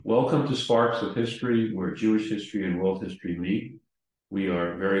Welcome to Sparks of History, where Jewish history and world history meet. We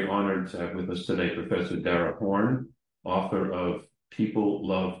are very honored to have with us today Professor Dara Horn, author of People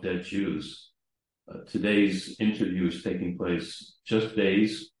Love Dead Jews. Today's interview is taking place just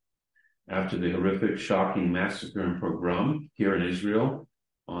days after the horrific, shocking massacre and pogrom here in Israel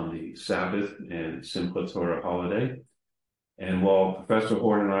on the Sabbath and Simchat Torah holiday. And while Professor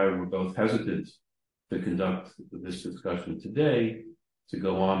Horn and I were both hesitant to conduct this discussion today, to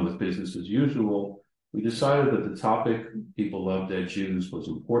go on with business as usual, we decided that the topic, People Love Dead Jews, was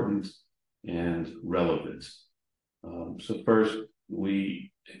important and relevant. So first,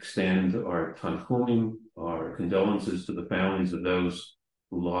 we extend our tanchumim, our condolences to the families of those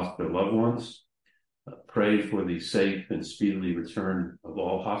who lost their loved ones, pray for the safe and speedily return of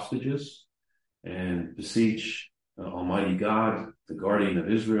all hostages, and beseech Almighty God, the guardian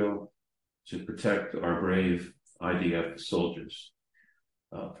of Israel, to protect our brave IDF soldiers.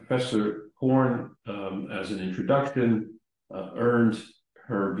 Professor Horn, as an introduction, earned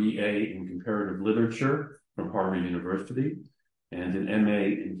her BA in Comparative Literature from Harvard University and an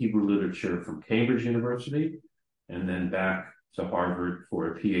MA in Hebrew Literature from Cambridge University, and then back to Harvard for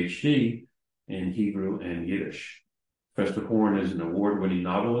a PhD in Hebrew and Yiddish. Professor Horn is an award-winning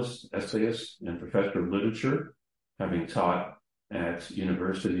novelist, essayist, and professor of literature, having taught at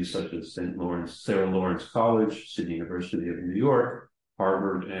universities such as Sarah Lawrence College, City University of New York,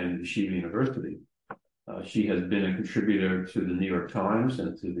 Harvard, and Yeshiva University. She has been a contributor to the New York Times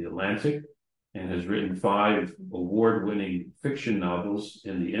and to the Atlantic, and has written 5 award-winning fiction novels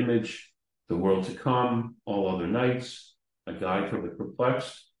in The Image, The World to Come, All Other Nights, A Guide for the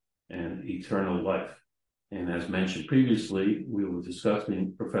Perplexed, and Eternal Life. And as mentioned previously, we will be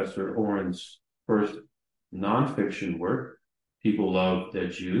discussing Professor Horn's first nonfiction work, People Love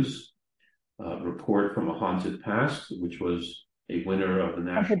Dead Jews, Report from a Haunted Past, which was a winner of the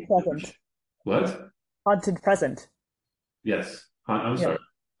National... Haunted Present. What? Haunted Present. Yes. I'm sorry.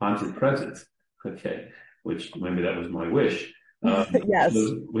 Haunted Present. Okay. Which, maybe that was my wish. Yes.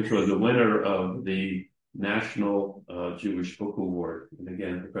 Which was a winner of the National Jewish Book Award. And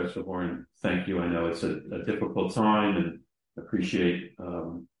again, Professor Horn, thank you. I know it's a difficult time, and appreciate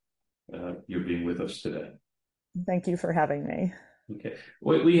your being with us today. Thank you for having me. Okay.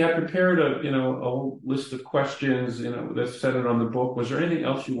 We have prepared a whole list of questions, that's centered on the book. Was there anything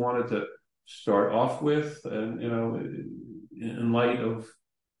else you wanted to start off with, and, in light of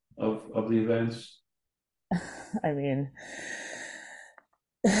the events? I mean,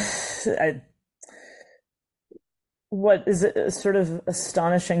 what is sort of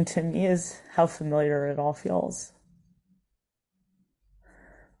astonishing to me is how familiar it all feels.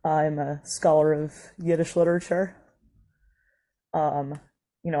 I'm a scholar of Yiddish literature.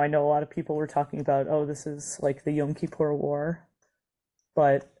 I know a lot of people were talking about, this is like the Yom Kippur War,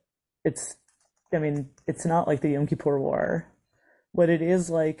 but it's not like the Yom Kippur War. What it is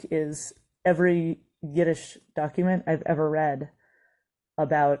like is every Yiddish document I've ever read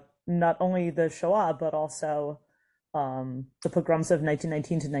about not only the Shoah, but also the pogroms of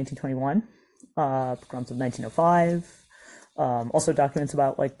 1919 to 1921, pogroms of 1905, also documents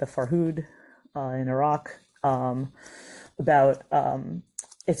about like the Farhud in Iraq, about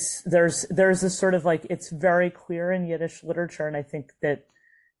there's this sort of like, it's very clear in Yiddish literature, and I think that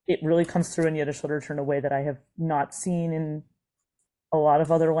it really comes through in Yiddish literature in a way that I have not seen in a lot of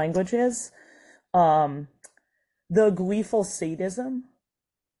other languages. The gleeful sadism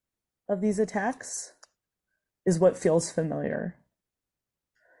of these attacks is what feels familiar.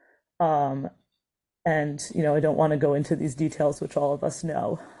 And I don't want to go into these details, which all of us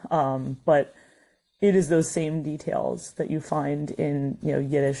know, but it is those same details that you find in,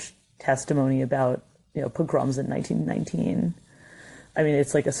 Yiddish testimony about, pogroms in 1919. I mean,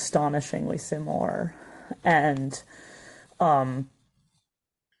 it's like astonishingly similar. And also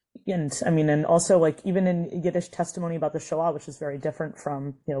like even in Yiddish testimony about the Shoah, which is very different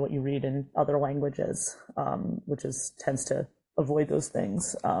from, what you read in other languages, which tends to avoid those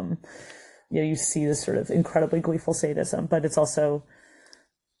things. You see this sort of incredibly gleeful sadism, but it's also,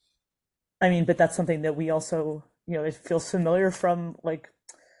 but that's something that we also, it feels familiar from like,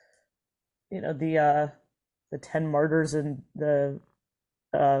 the 10 martyrs in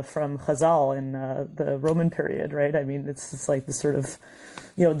from Chazal in the Roman period, right? I mean, it's like the sort of,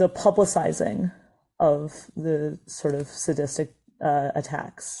 the publicizing of the sort of sadistic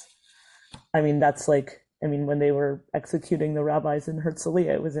attacks. That's like, when they were executing the rabbis in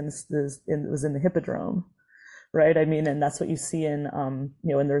Herzliya, it was in the Hippodrome, right? I mean, and that's what you see in, and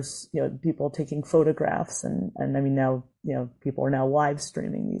there's, people taking photographs and I mean, now, people are now live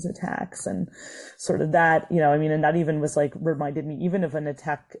streaming these attacks and sort of that, I mean, and that even was like reminded me even of an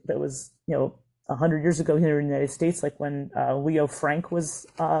attack that was, 100 years ago here in the United States, like when Leo Frank was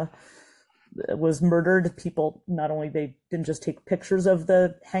murdered. People not only they didn't just take pictures of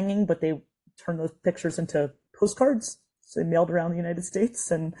the hanging, but they turned those pictures into postcards. So they mailed around the United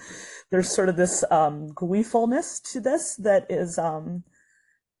States, and there's sort of this gleefulness to this that is, a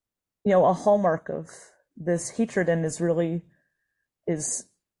hallmark of this hatred, and is really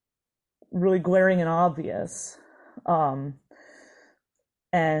glaring and obvious. And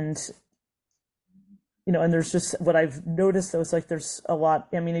and there's just what I've noticed though is like there's a lot.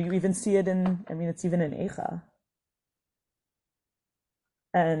 I mean, you even see it in. I mean, it's even in Eicha,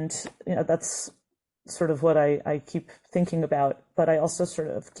 and that's sort of what I keep thinking about. But I also sort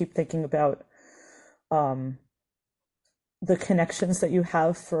of keep thinking about um, the connections that you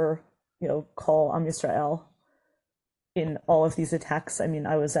have for Kol Am Yisrael in all of these attacks. I mean,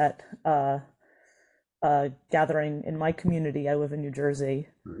 I was at a gathering in my community. I live in New Jersey.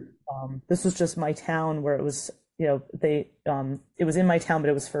 This was just my town where it was, it was in my town, but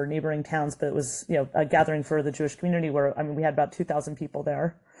it was for neighboring towns. But it was, a gathering for the Jewish community where, I mean, we had about 2,000 people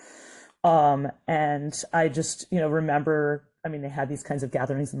there. And I just, remember, I mean, they had these kinds of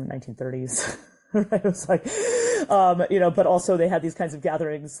gatherings in the 1930s. Right? It was like, but also they had these kinds of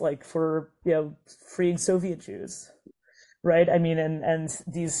gatherings like for, freeing Soviet Jews. Right. I mean, and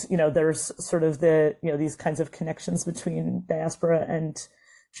these, there's sort of these kinds of connections between diaspora and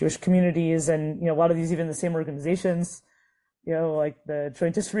Jewish communities, and, a lot of these even the same organizations, like the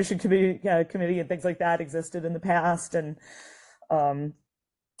Joint Distribution Committee and things like that existed in the past. And,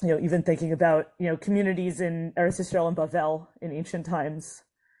 even thinking about, communities in Eretz Yisrael and Bavel in ancient times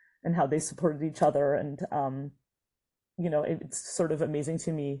and how they supported each other. And, it's sort of amazing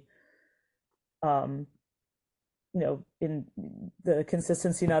to me, in the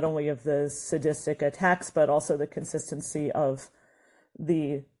consistency not only of the sadistic attacks, but also the consistency of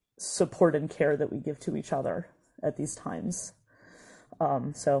the support and care that we give to each other at these times.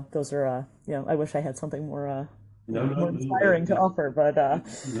 So those are, I wish I had something more No, no, more no, inspiring to offer, but no,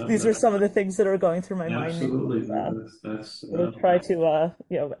 these are some of the things that are going through my mind. absolutely. Uh, That's I'll try to,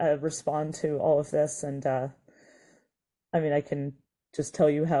 respond to all of this, and I mean, I can just tell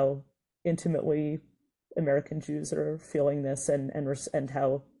you how intimately American Jews are feeling this, and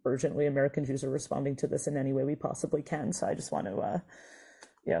how urgently American Jews are responding to this in any way we possibly can. So I just want to,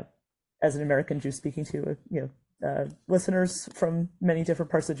 as an American Jew speaking to listeners from many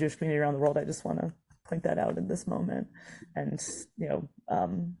different parts of the Jewish community around the world, I just want to point that out in this moment, and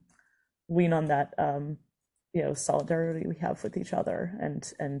lean on that solidarity we have with each other, and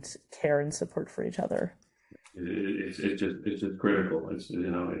care and support for each other. It's just critical. It's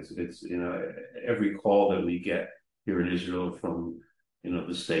every call that we get here in Israel from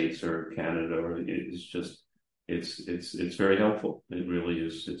the States or Canada, or it's very helpful. It really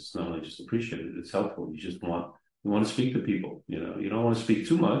is. It's not only just appreciated, it's helpful. You want to speak to people. You don't want to speak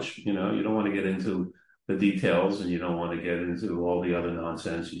too much. You don't want to get into the details, and you don't want to get into all the other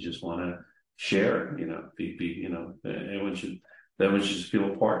nonsense. You just want to share. Everyone should just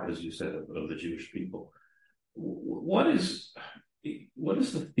feel a part, as you said, of the Jewish people. What is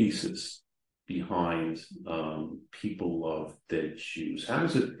the thesis behind people love dead Jews? How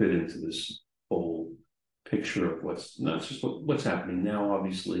does it fit into this whole picture of what's not just what's happening now,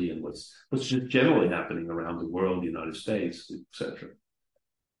 obviously, and what's just generally happening around the world, the United States, etc.?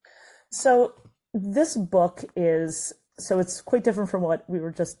 So this book it's quite different from what we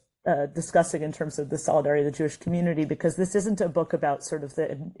were just discussing in terms of the solidarity of the Jewish community, because this isn't a book about sort of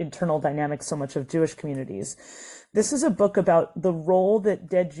the internal dynamics so much of Jewish communities. This is a book about the role that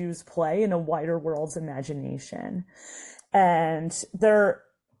dead Jews play in a wider world's imagination. And there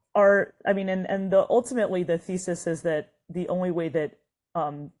are, I mean, and ultimately the thesis is that the only way that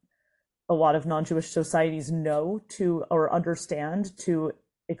a lot of non-Jewish societies know to or understand to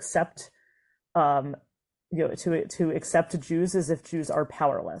accept to accept Jews is if Jews are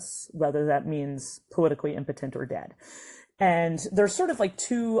powerless, whether that means politically impotent or dead. And there's sort of like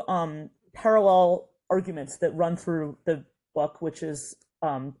two parallel arguments that run through the book, which is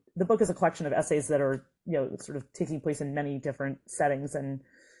the book is a collection of essays that are sort of taking place in many different settings and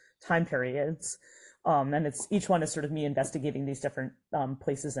time periods. And it's each one is sort of me investigating these different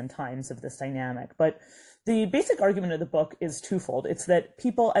places and times of this dynamic. But the basic argument of the book is twofold. It's that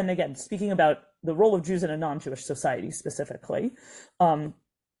people, and again, speaking about the role of Jews in a non-Jewish society specifically,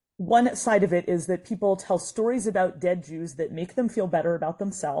 one side of it is that people tell stories about dead Jews that make them feel better about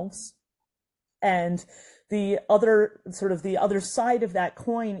themselves, And the other side of that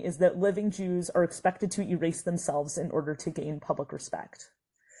coin is that living Jews are expected to erase themselves in order to gain public respect.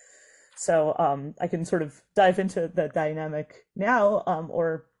 So I can sort of dive into the dynamic now,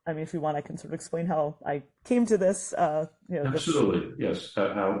 or I mean, if you want, I can sort of explain how I came to this. This. Absolutely, yes.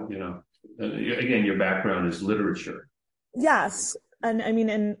 How again, your background is literature. Yes, and I mean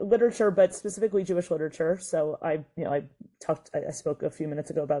in literature, but specifically Jewish literature. So I spoke a few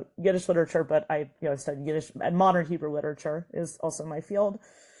minutes ago about Yiddish literature, but I studied Yiddish and modern Hebrew literature is also my field.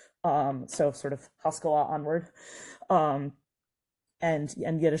 So sort of Haskalah onward, um, and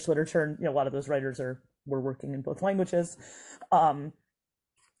Yiddish literature, and a lot of those writers were working in both languages. Um,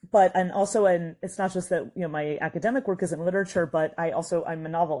 but and also and it's not just that my academic work is in literature, but I'm a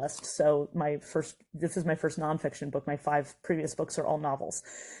novelist. So this is my first nonfiction book. My 5 previous books are all novels,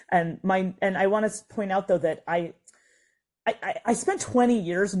 and I want to point out though that I spent 20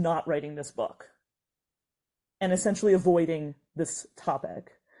 years not writing this book and essentially avoiding this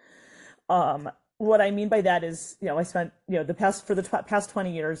topic. What I mean by that is, I spent, the past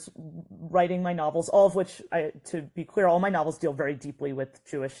 20 years writing my novels, all of which, to be clear, all my novels deal very deeply with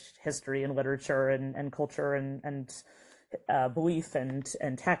Jewish history and literature and culture and belief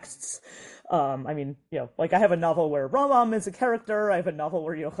and texts. I mean, like I have a novel where Rambam is a character. I have a novel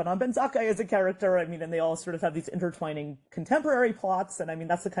where Yochanan ben Zakkai is a character. I mean, and they all sort of have these intertwining contemporary plots. And I mean,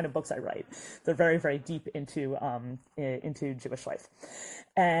 that's the kind of books I write. They're very, very deep into Jewish life.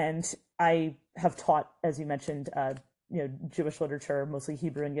 And I have taught, as you mentioned, Jewish literature, mostly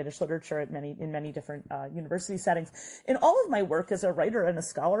Hebrew and Yiddish literature in many different university settings. In all of my work as a writer and a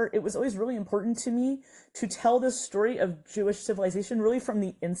scholar, it was always really important to me to tell the story of Jewish civilization really from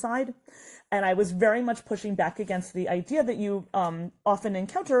the inside. And I was very much pushing back against the idea that you often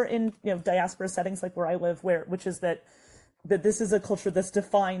encounter in diaspora settings like where I live, which is that this is a culture that's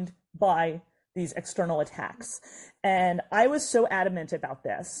defined by these external attacks. And I was so adamant about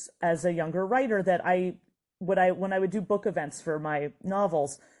this as a younger writer that when I would do book events for my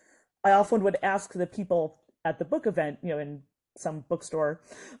novels, I often would ask the people at the book event, in some bookstore,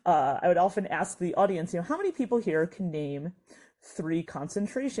 I would often ask the audience, how many people here can name 3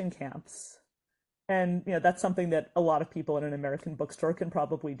 concentration camps? And, that's something that a lot of people in an American bookstore can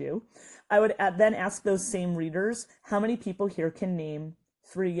probably do. I would then ask those same readers, how many people here can name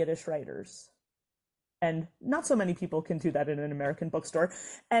 3 Yiddish writers? And not so many people can do that in an American bookstore.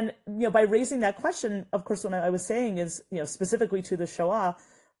 And, by raising that question, of course, what I was saying is, specifically to the Shoah,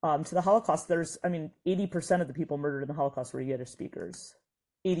 to the Holocaust, 80% of the people murdered in the Holocaust were Yiddish speakers.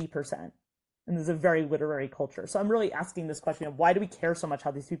 80%. And there's a very literary culture. So I'm really asking this question of why do we care so much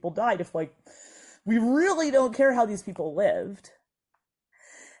how these people died if, we really don't care how these people lived?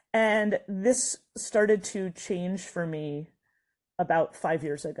 And this started to change for me about 5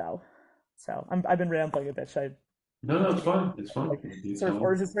 years ago. So I've been rambling a bit. No, it's fine. It's fine. Sort of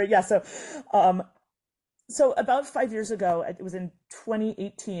origin story. Yeah. So about 5 years ago, it was in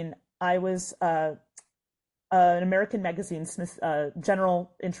 2018. I was an American magazine,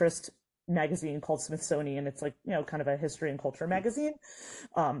 general interest magazine called Smithsonian. It's kind of a history and culture magazine.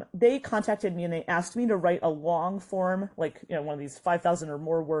 They contacted me and they asked me to write a long form, one of these 5,000 or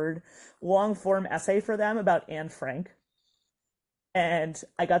more word long form essay for them about Anne Frank. And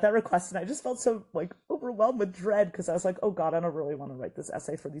I got that request and I just felt so overwhelmed with dread because I was like, oh God, I don't really want to write this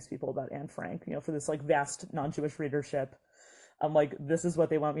essay for these people about Anne Frank, for this vast non-Jewish readership. I'm like, this is what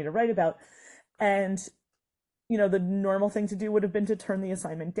they want me to write about. And, the normal thing to do would have been to turn the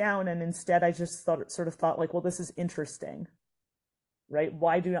assignment down. And instead I just thought well, this is interesting, right?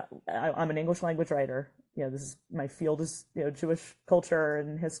 I'm an English language writer. This is my field is, Jewish culture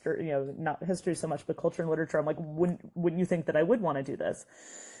and history, not history so much, but culture and literature. I'm like, wouldn't you think that I would want to do this?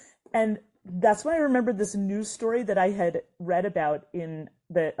 And that's when I remembered this news story that I had read about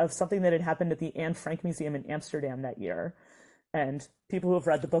of something that had happened at the Anne Frank Museum in Amsterdam that year. And people who have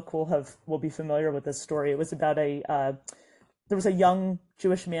read the book will be familiar with this story. It was about there was a young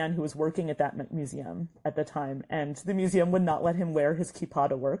Jewish man who was working at that museum at the time, and the museum would not let him wear his kippah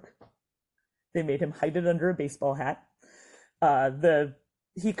to work. They made him hide it under a baseball hat.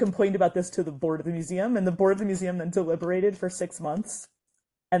 He complained about this to the board of the museum, and the board of the museum then deliberated for 6 months,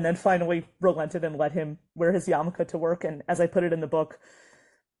 and then finally relented and let him wear his yarmulke to work. And as I put it in the book,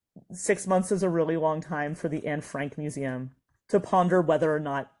 6 months is a really long time for the Anne Frank Museum to ponder whether or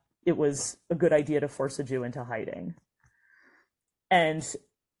not it was a good idea to force a Jew into hiding. And,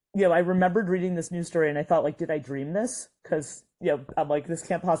 I remembered reading this news story and I thought, did I dream this? Because, I'm like, this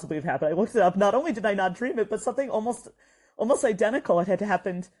can't possibly have happened. I looked it up. Not only did I not dream it, but something almost identical had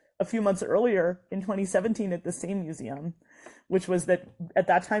happened a few months earlier in 2017 at the same museum, which was that at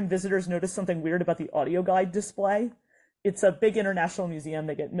that time visitors noticed something weird about the audio guide display. It's a big international museum.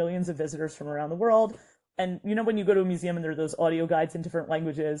 They get millions of visitors from around the world. And you know when you go to a museum and there are those audio guides in different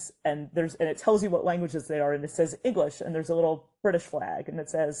languages, and it tells you what languages they are, and it says English, and there's a little British flag, and it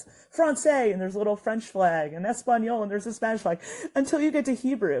says Francais, and there's a little French flag, and Espanol, and there's a Spanish flag, until you get to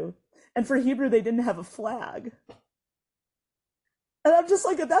Hebrew. And for Hebrew, they didn't have a flag. And I'm just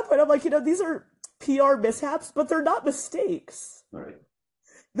like, at that point, I'm like, these are PR mishaps, but they're not mistakes. Right.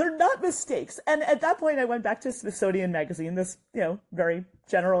 They're not mistakes. And at that point, I went back to Smithsonian Magazine, this, very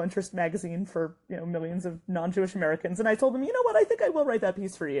general interest magazine for, millions of non-Jewish Americans. And I told them, you know what, I think I will write that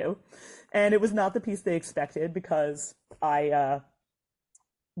piece for you. And it was not the piece they expected, because the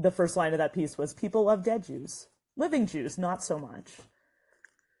first line of that piece was, people love dead Jews. Living Jews, not so much.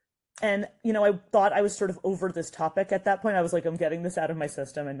 And, I thought I was sort of over this topic at that point. I was like, I'm getting this out of my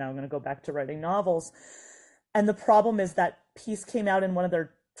system, and now I'm going to go back to writing novels. And the problem is that piece came out in one of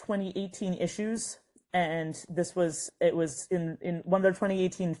their 2018 issues, and it was in one of their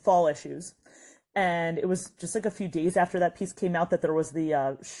 2018 fall issues. And it was just like a few days after that piece came out that there was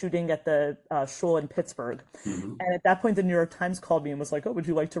the shooting at the shul in Pittsburgh. Mm-hmm. And at that point, the New York Times called me and was like, oh, would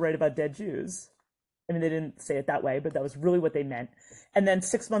you like to write about dead Jews? I mean, they didn't say it that way, but that was really what they meant. And then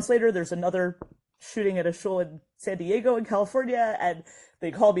 6 months later, there's another shooting at a shul in San Diego in California, and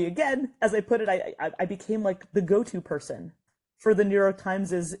they called me again. As I put it, I became like the go-to person for the New York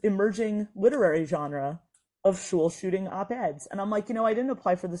Times' emerging literary genre of shul shooting op-eds. And I'm like, I didn't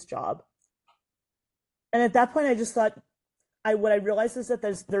apply for this job. And at that point, I just thought, what I realized is that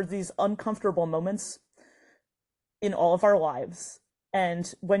there's these uncomfortable moments in all of our lives.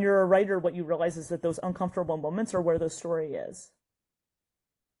 And when you're a writer, what you realize is that those uncomfortable moments are where the story is.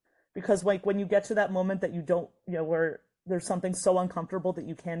 Because like when you get to that moment that you don't, where there's something so uncomfortable that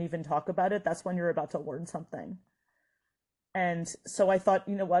you can't even talk about it, that's when you're about to learn something. And so I thought,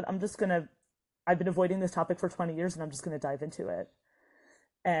 you know what, I've been avoiding this topic for 20 years, and I'm just going to dive into it.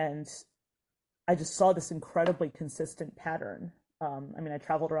 And I just saw this incredibly consistent pattern. I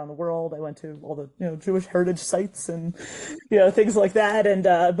traveled around the world. I went to all the, Jewish heritage sites and, things like that. And,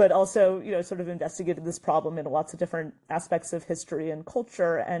 but also, sort of investigated this problem in lots of different aspects of history and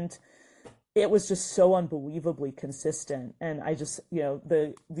culture. And it was just so unbelievably consistent. And I just,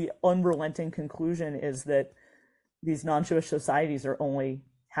 the unrelenting conclusion is that these non-Jewish societies are only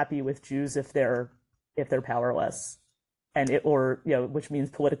happy with Jews if they're powerless, and which means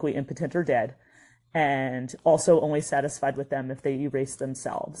politically impotent or dead. And also only satisfied with them if they erase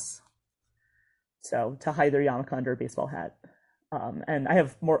themselves. So to hide their yarmulke under a baseball hat. And I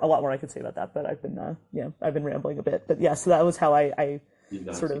have a lot more I could say about that, but I've been rambling a bit. But yeah, so that was how I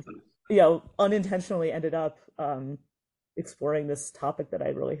sort of, unintentionally ended up exploring this topic that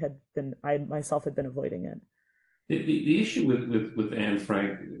I myself had been avoiding it. The issue with Anne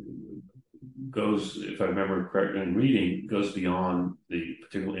Frank goes, if I remember correctly in reading, goes beyond the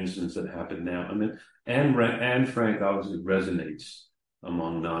particular incidents that happened now. I mean, Anne Frank obviously resonates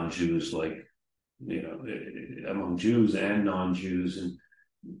among non-Jews, among Jews and non-Jews. And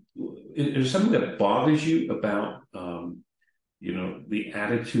is there something that bothers you about, the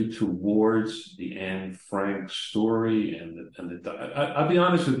attitude towards the Anne Frank story? I'll be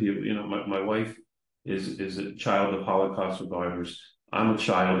honest with you, my wife is a child of Holocaust survivors. I'm a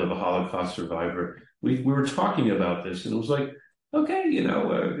child of a Holocaust survivor. We were talking about this, and it was like, okay,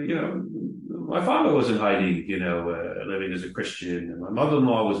 my father was in hiding, living as a Christian, and my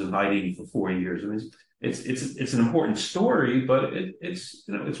mother-in-law was in hiding for 4 years. I mean, it's an important story, but it's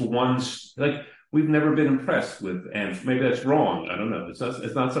one, like, we've never been impressed with, and maybe that's wrong. I don't know. It's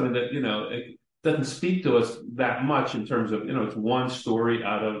not something that it doesn't speak to us that much in terms of it's one story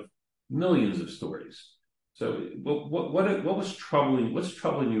out of millions of stories. So what was troubling? What's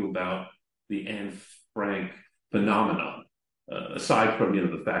troubling you about the Anne Frank phenomenon, aside from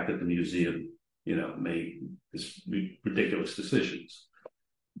the fact that the museum made this ridiculous decisions?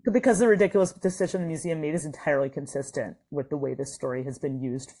 Because the ridiculous decision the museum made is entirely consistent with the way this story has been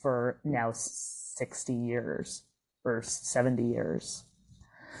used for now 60 years or 70 years.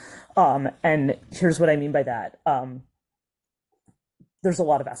 And here's what I mean by that. There's a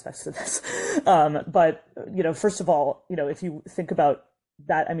lot of aspects to this. But, first of all, if you think about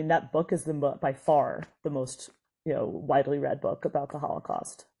that, that book is by far the most, widely read book about the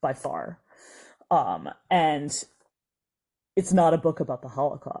Holocaust, by far. And it's not a book about the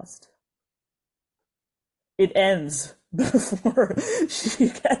Holocaust. It ends before she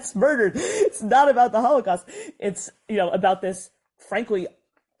gets murdered. It's not about the Holocaust. It's, about this, frankly,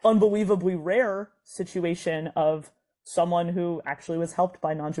 unbelievably rare situation of someone who actually was helped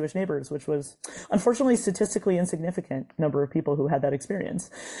by non-Jewish neighbors, which was unfortunately statistically insignificant number of people who had that experience,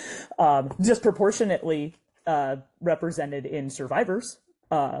 disproportionately represented in survivors,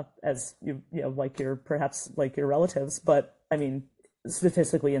 as you know, like your perhaps like your relatives, but I mean,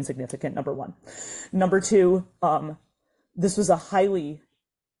 statistically insignificant. Number one. Number two, this was a highly,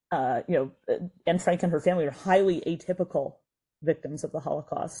 Anne Frank and her family are highly atypical victims of the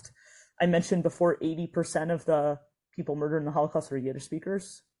Holocaust. I mentioned before 80% of the people murdered in the Holocaust are Yiddish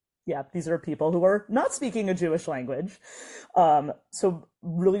speakers. Yeah, these are people who are not speaking a Jewish language. So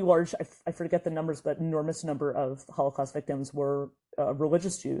really large, I forget the numbers, but enormous number of Holocaust victims were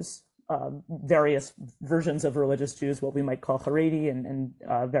religious Jews, various versions of religious Jews, what we might call Haredi, and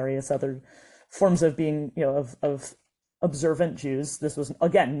various other forms of being, of observant Jews. This was,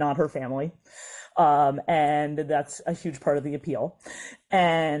 again, not her family. And that's a huge part of the appeal.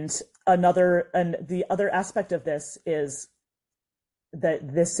 And the other aspect of this is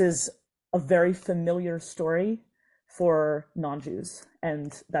that this is a very familiar story for non-Jews.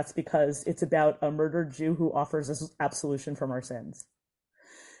 And that's because it's about a murdered Jew who offers us absolution from our sins.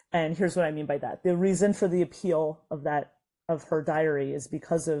 And here's what I mean by that. The reason for the appeal of her diary is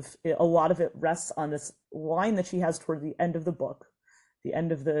because of a lot of it rests on this line that she has toward the end of the book, the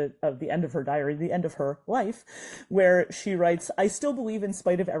end of her diary, the end of her life, where she writes, "I still believe in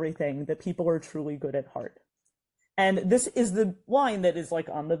spite of everything that people are truly good at heart." And this is the line that is like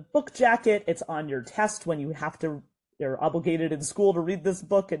on the book jacket. It's on your test when you're obligated in school to read this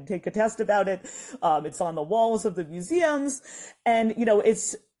book and take a test about it. It's on the walls of the museums. And,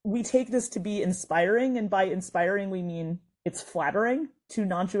 we take this to be inspiring. And by inspiring, we mean it's flattering to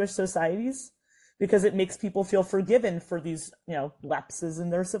non-Jewish societies because it makes people feel forgiven for these, lapses in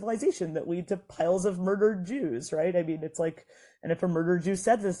their civilization that lead to piles of murdered Jews, right? I mean, it's like, and if a murdered Jew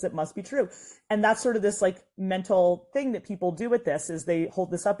said this, it must be true. And that's sort of this like mental thing that people do with this is they hold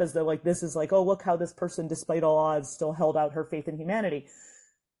this up as though like, this is like, oh, look how this person, despite all odds, still held out her faith in humanity.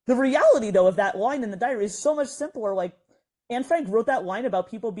 The reality, though, of that line in the diary is so much simpler. Like, Anne Frank wrote that line about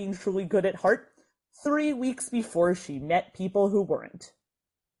people being truly good at heart 3 weeks before she met people who weren't.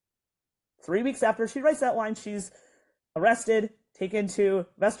 3 weeks after she writes that line, she's arrested, taken to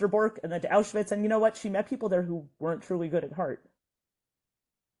Westerbork, and then to Auschwitz. And you know what? She met people there who weren't truly good at heart.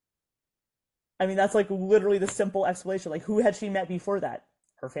 I mean, that's like literally the simple explanation. Like, who had she met before that?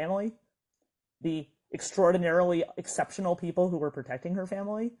 Her family? The extraordinarily exceptional people who were protecting her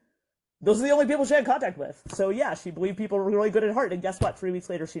family? Those are the only people she had contact with. So yeah, she believed people were really good at heart. And guess what? 3 weeks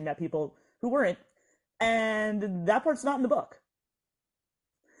later, she met people who weren't. And that part's not in the book.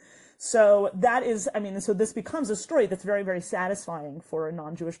 So that is, so this becomes a story that's very, very satisfying for a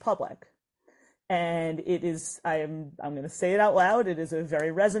non-Jewish public. And it is, I'm going to say it out loud, it is a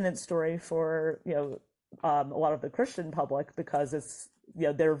very resonant story for, a lot of the Christian public because it's,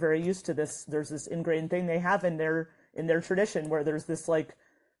 they're very used to this. There's this ingrained thing they have in their tradition where there's this like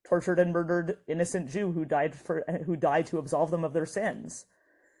tortured and murdered innocent Jew who died to absolve them of their sins.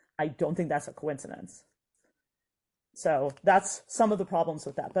 I don't think that's a coincidence. So that's some of the problems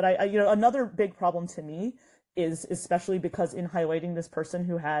with that. But another big problem to me is especially because in highlighting this person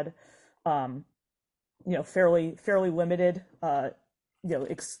who had, fairly limited, who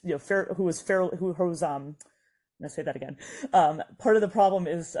was I'm gonna say that again. Part of the problem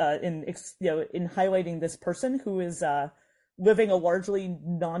is in highlighting this person who is living a largely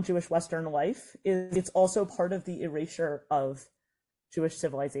non-Jewish Western life. It's also part of the erasure of Jewish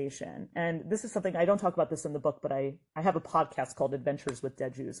civilization. And this is something, I don't talk about this in the book, but I have a podcast called Adventures with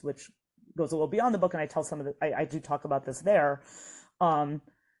Dead Jews, which goes a little beyond the book, and I tell some of I do talk about this there.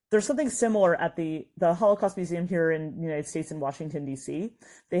 There's something similar at the Holocaust Museum here in the United States in Washington, D.C.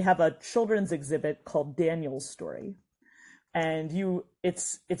 They have a children's exhibit called Daniel's Story. And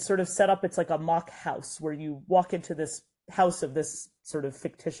it's sort of set up, it's like a mock house where you walk into this house of this sort of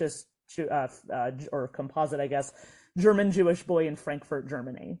fictitious or composite, I guess, German Jewish boy in Frankfurt,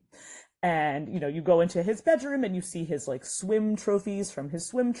 Germany. And, you go into his bedroom and you see his like swim trophies from his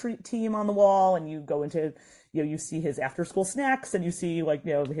swim team on the wall. And you go into, you see his after school snacks and you see like,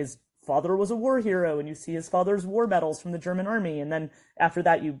 his father was a war hero and you see his father's war medals from the German army. And then after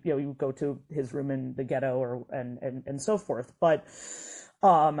that, you go to his room in the ghetto and so forth. But,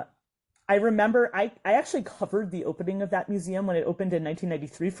 I remember I actually covered the opening of that museum when it opened in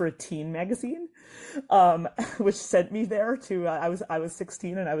 1993 for a teen magazine, which sent me there to, I was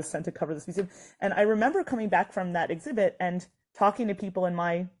 16 and I was sent to cover this museum. And I remember coming back from that exhibit and talking to people in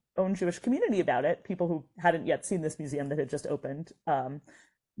my own Jewish community about it, people who hadn't yet seen this museum that had just opened,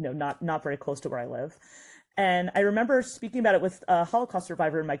 not very close to where I live. And I remember speaking about it with a Holocaust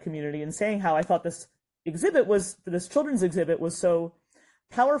survivor in my community and saying how I thought this exhibit was this children's exhibit was so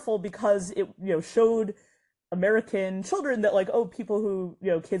powerful because it showed American children that like, oh, people who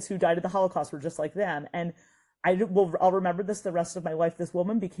kids who died of the Holocaust were just like them. And I'll remember this the rest of my life. This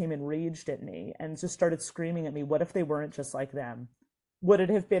woman became enraged at me and just started screaming at me, what if they weren't just like them? Would it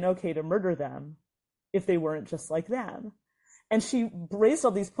have been okay to murder them if they weren't just like them? And she raised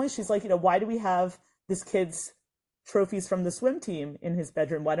all these points. She's like, why do we have this kid's trophies from the swim team in his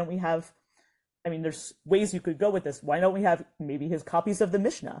bedroom? Why don't we have, I mean, there's ways you could go with this. Why don't we have maybe his copies of the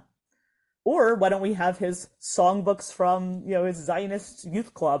Mishnah? Or why don't we have his songbooks from, his Zionist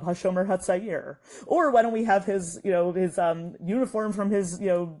youth club, Hashomer Hatzair? Or why don't we have his uniform from his,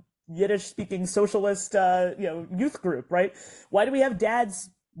 Yiddish-speaking socialist, youth group, right? Why do we have dad's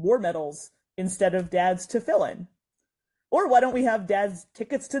war medals instead of dad's tefillin? Or why don't we have dad's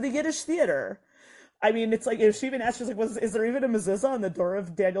tickets to the Yiddish theater? I mean, it's like, if she even asked, she's like, is there even a mezuzah on the door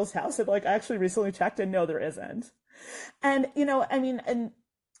of Daniel's house? And like, I actually recently checked and no, there isn't. And, and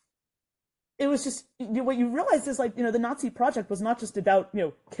it was just, what you realize is like, the Nazi project was not just about,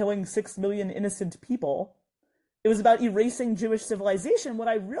 killing 6 million innocent people. It was about erasing Jewish civilization. What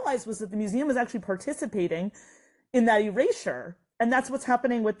I realized was that the museum was actually participating in that erasure. And that's what's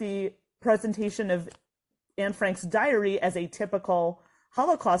happening with the presentation of Anne Frank's diary as a typical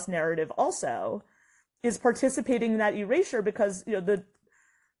Holocaust narrative also, is participating in that erasure because,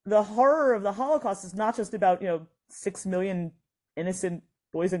 the horror of the Holocaust is not just about, 6 million innocent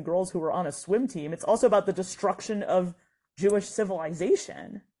boys and girls who were on a swim team. It's also about the destruction of Jewish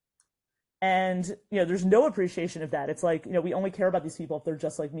civilization. And, there's no appreciation of that. It's like, we only care about these people if they're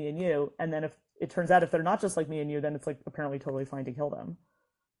just like me and you. And then if it turns out if they're not just like me and you, then it's like apparently totally fine to kill them.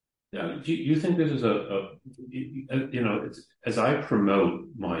 Yeah, do you think this is it's, as I promote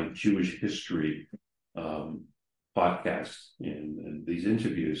my Jewish history podcast and these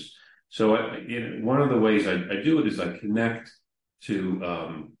interviews, so one of the ways I do it is I connect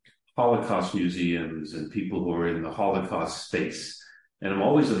to Holocaust museums and people who are in the Holocaust space. And I'm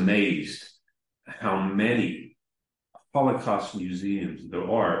always amazed how many Holocaust museums there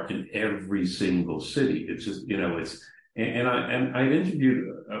are in every single city. It's just, I interviewed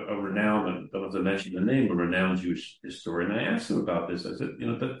a renowned, I don't have to mention the name, a renowned Jewish historian. I asked him about this. I said,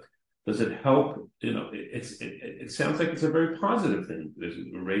 does it help? It sounds like it's a very positive thing.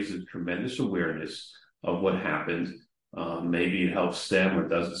 It raises tremendous awareness of what happened. Maybe it helps stem or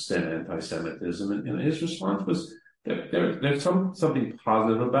doesn't stem anti-Semitism. And his response was, there's something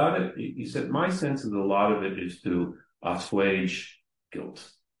positive about it. He said, my sense is a lot of it is to assuage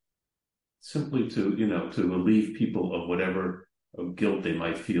guilt, simply to relieve people of whatever guilt they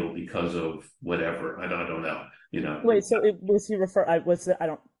might feel because of whatever. I don't know. Wait, so was he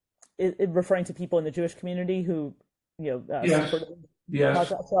referring to people in the Jewish community who, yes, yes, so,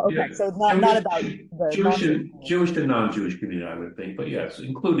 okay, yeah. so not about the Jewish and non-Jewish community, I would think, but yes,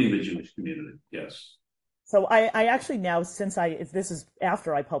 including the Jewish community, yes. So I actually now, this is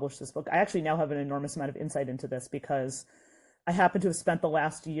after I published this book, I actually now have an enormous amount of insight into this because I happen to have spent the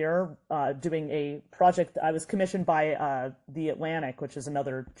last year doing a project. I was commissioned by The Atlantic, which is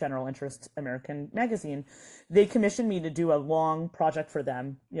another general interest American magazine. They commissioned me to do a long project for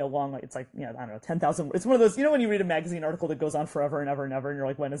them. Long, it's like, I don't know, 10,000. It's one of those, when you read a magazine article that goes on forever and ever and ever, and you're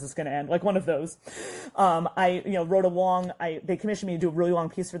like, when is this going to end? Like one of those. I wrote they commissioned me to do a really long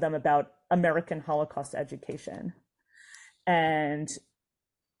piece for them about American Holocaust education. And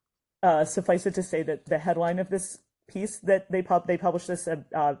suffice it to say that the headline of this piece that they published this it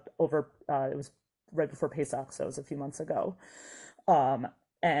was right before Pesach, so it was a few months ago,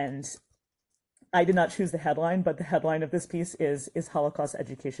 and I did not choose the headline, but the headline of this piece is Holocaust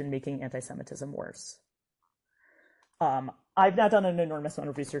education making anti-Semitism worse? I've now done an enormous amount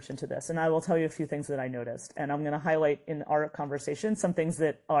of research into this, and I will tell you a few things that I noticed, and I'm going to highlight in our conversation some things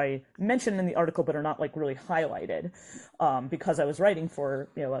that I mentioned in the article but are not like really highlighted, because I was writing for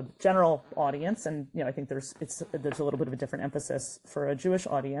a general audience, and I think there's a little bit of a different emphasis for a Jewish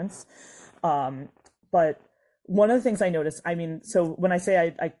audience, but one of the things I noticed, so when I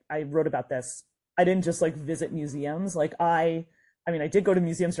say I wrote about this, I didn't just like visit museums. Like I did go to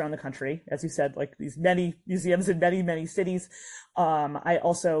museums around the country, as you said, like these many museums in many, many cities. I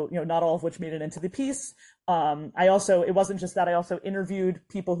also, not all of which made it into the piece. It wasn't just that, I also interviewed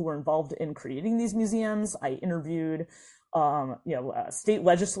people who were involved in creating these museums. I interviewed, state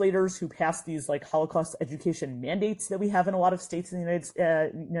legislators who passed these like Holocaust education mandates that we have in a lot of states in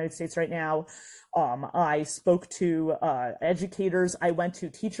the United States right now. I spoke to educators. I went to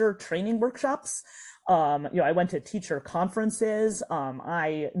teacher training workshops. I went to teacher conferences.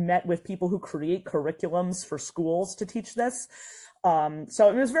 I met with people who create curriculums for schools to teach this. So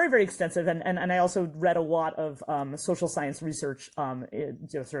it was very, very extensive, and I also read a lot of social science research,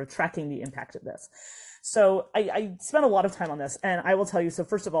 sort of tracking the impact of this. So I spent a lot of time on this, and I will tell you. So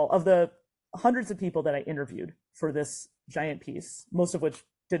first of all, of the hundreds of people that I interviewed for this giant piece, most of which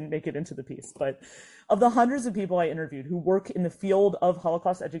didn't make it into the piece, but of the hundreds of people I interviewed who work in the field of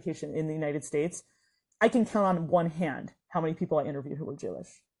Holocaust education in the United States, I can count on one hand how many people I interviewed who were Jewish.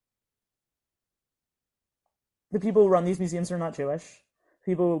 The people who run these museums are not Jewish.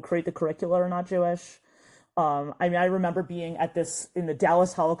 People who create the curricula are not Jewish. I mean, I remember being at this in the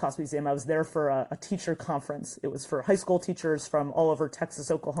Dallas Holocaust Museum. I was there for a teacher conference. It was for high school teachers from all over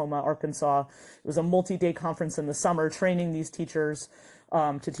Texas, Oklahoma, Arkansas. It was a multi-day conference in the summer, training these teachers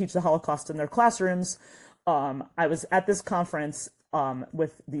to teach the Holocaust in their classrooms. I was at this conference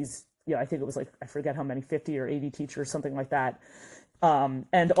with these, I think it was like, I forget how many, 50 or 80 teachers, something like that.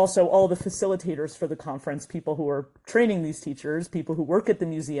 And also all the facilitators for the conference, people who are training these teachers, people who work at the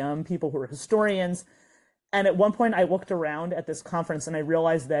museum, people who are historians. And at one point I looked around at this conference and I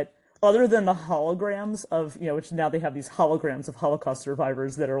realized that other than the holograms of, which now they have these holograms of Holocaust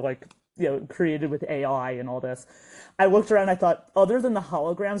survivors that are like, created with AI and all this. I looked around and I thought, other than the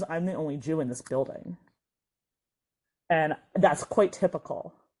holograms, I'm the only Jew in this building. And that's quite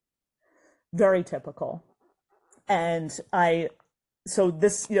typical. Very typical. And so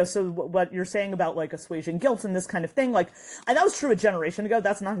this, so what you're saying about like assuaging guilt and this kind of thing, like, and that was true a generation ago.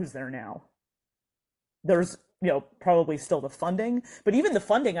 That's not who's there now. There's, probably still the funding, but even the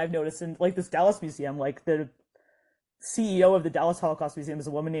funding I've noticed in like this Dallas museum, like the CEO of the Dallas Holocaust Museum is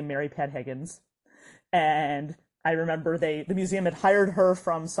a woman named Mary Pat Higgins. And I remember the museum had hired her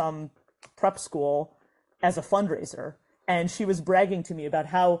from some prep school as a fundraiser. And she was bragging to me about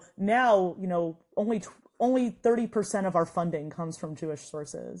how now, only 30% of our funding comes from Jewish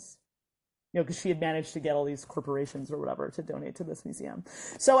sources, because she had managed to get all these corporations or whatever to donate to this museum.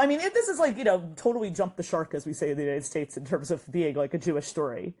 So, I mean, this is like, totally jump the shark, as we say in the United States, in terms of being like a Jewish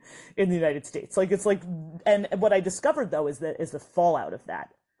story in the United States. Like, it's like, and what I discovered though is the fallout of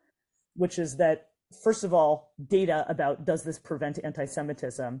that, which is that, first of all, data about does this prevent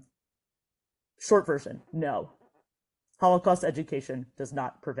anti-Semitism? Short version, no. Holocaust education does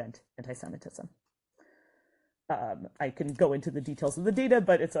not prevent anti-Semitism. I can go into the details of the data,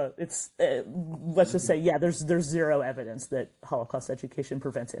 but let's just say, yeah, there's zero evidence that Holocaust education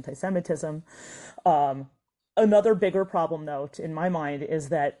prevents anti-Semitism. Another bigger problem, though, in my mind, is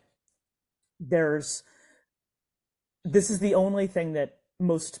that this is the only thing that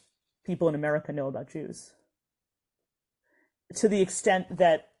most people in America know about Jews. To the extent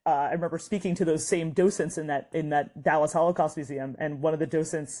that I remember speaking to those same docents in that Dallas Holocaust Museum, and one of the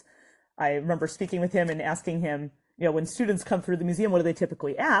docents, I remember speaking with him and asking him, when students come through the museum, what do they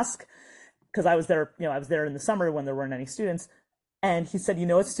typically ask? Because I was there in the summer when there weren't any students. And he said,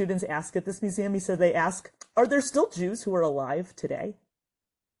 what students ask at this museum? He said they ask, are there still Jews who are alive today?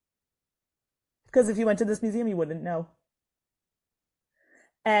 Because if you went to this museum, you wouldn't know.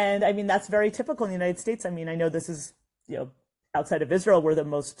 And I mean, that's very typical in the United States. I mean, I know this is, outside of Israel, we're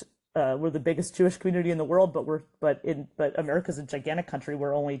the biggest Jewish community in the world, but America's a gigantic country.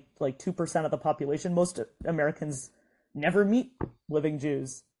 We're only like 2% of the population. Most Americans never meet living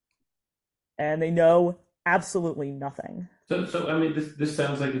Jews, and they know absolutely nothing. So I mean, this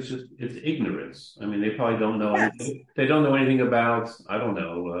sounds like it's ignorance. I mean, they probably don't know Yes. anything. They don't know anything about, I don't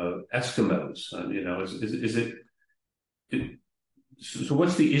know, Eskimos. Is it? So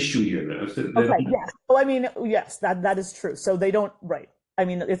what's the issue here? Okay. Yes. Well, I mean, yes, that is true. So they don't, right. I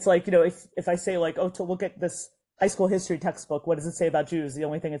mean, it's like, if I say like, oh, to look at this high school history textbook, what does it say about Jews? The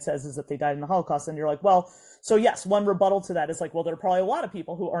only thing it says is that they died in the Holocaust. And you're like, well, so yes, one rebuttal to that is like, well, there are probably a lot of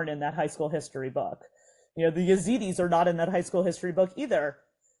people who aren't in that high school history book. The Yazidis are not in that high school history book either.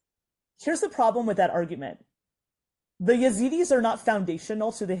 Here's the problem with that argument. The Yazidis are not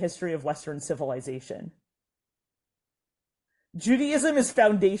foundational to the history of Western civilization. Judaism is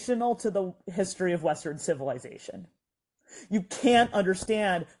foundational to the history of Western civilization. You can't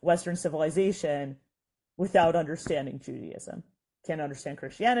understand Western civilization without understanding Judaism. Can't understand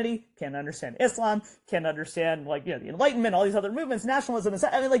Christianity, can't understand Islam, can't understand the Enlightenment, all these other movements, nationalism.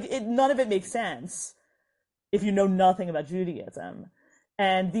 I mean, none of it makes sense if you know nothing about Judaism.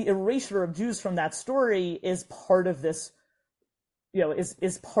 And the erasure of Jews from that story is part of this,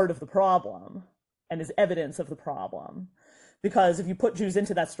 is part of the problem and is evidence of the problem. Because if you put Jews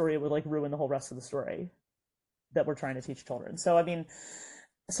into that story, it would ruin the whole rest of the story that we're trying to teach children. So, I mean,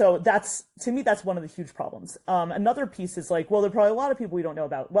 that's, to me, that's one of the huge problems. Another piece is well, there are probably a lot of people we don't know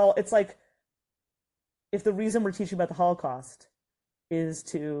about. Well, it's like, if the reason we're teaching about the Holocaust is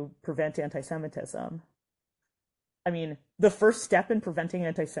to prevent anti-Semitism, I mean, the first step in preventing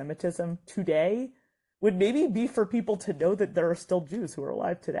anti-Semitism today would maybe be for people to know that there are still Jews who are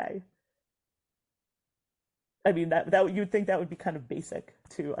alive today. I mean, that you'd think that would be kind of basic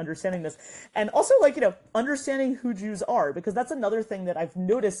to understanding this. And also, like, understanding who Jews are, because that's another thing that I've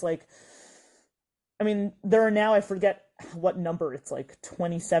noticed. Like, I mean, there are now, I forget what number, it's like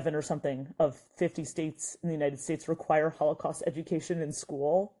 27 or something of 50 states in the United States require Holocaust education in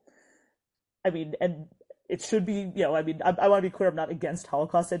school. I mean, and it should be, I mean, I want to be clear, I'm not against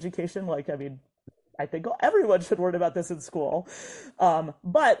Holocaust education. Like, I mean, I think everyone should learn about this in school.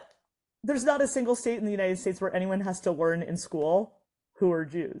 But there's not a single state in the United States where anyone has to learn in school who are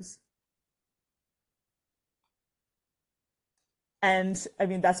Jews. And I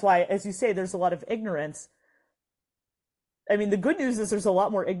mean, that's why, as you say, there's a lot of ignorance. I mean, the good news is there's a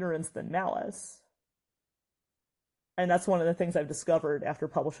lot more ignorance than malice. And that's one of the things I've discovered after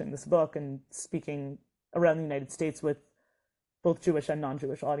publishing this book and speaking around the United States with both Jewish and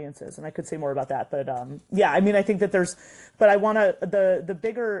non-Jewish audiences. And I could say more about that, but yeah, I mean, I think that but I want to, the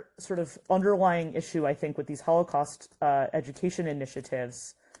bigger sort of underlying issue, I think, with these Holocaust education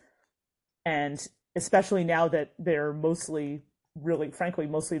initiatives, and especially now that they're mostly, really, frankly,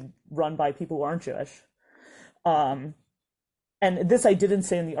 mostly run by people who aren't Jewish. And this I didn't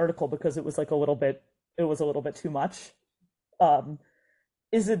say in the article because it was like it was a little bit too much.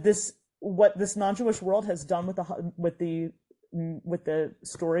 Is that what this non-Jewish world has done with the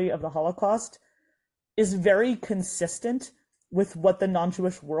story of the Holocaust is very consistent with what the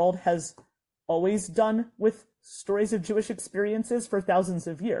non-Jewish world has always done with stories of Jewish experiences for thousands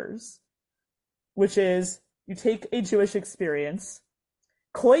of years, which is you take a Jewish experience,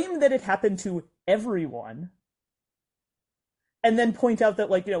 claim that it happened to everyone, and then point out that,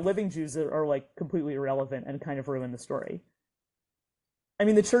 like, living Jews are like completely irrelevant and kind of ruin the story. I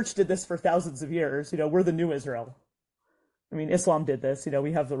mean, the church did this for thousands of years. We're the new Israel. I mean, Islam did this.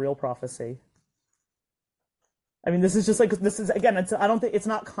 We have the real prophecy. I mean, this is just like, again, I don't think it's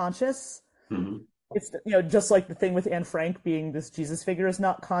not conscious. Mm-hmm. It's, just like the thing with Anne Frank being this Jesus figure is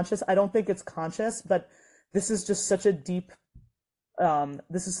not conscious. I don't think it's conscious, but this is just such a deep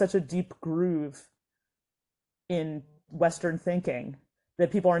groove in Western thinking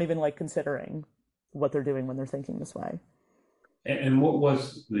that people aren't even like considering what they're doing when they're thinking this way. And what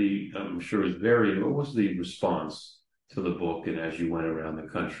was I'm sure it was what was the response to the book? And as you went around the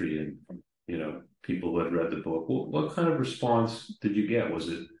country and, people who had read the book, what kind of response did you get? Was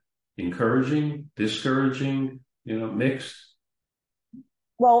it encouraging, discouraging, mixed?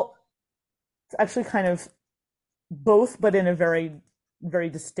 Well, it's actually kind of both, but in a very, very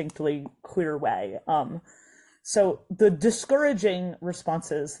distinctly clear way. So the discouraging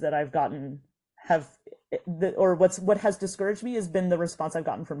responses that I've gotten what has discouraged me has been the response I've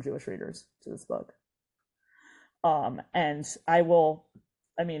gotten from Jewish readers to this book. And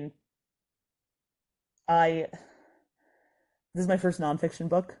this is my first nonfiction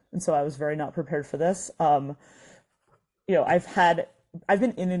book, and so I was very not prepared for this. I've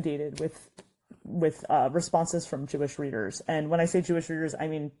been inundated with responses from Jewish readers, and when I say Jewish readers, I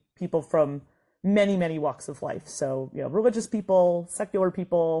mean people from many, many walks of life. So, religious people, secular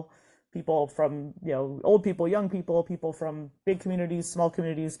people from, old people, young people, people from big communities, small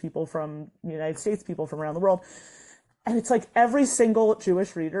communities, people from the United States, people from around the world. And it's like every single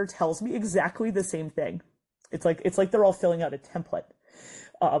Jewish reader tells me exactly the same thing. It's like they're all filling out a template.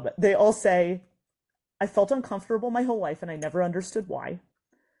 They all say, I felt uncomfortable my whole life and I never understood why.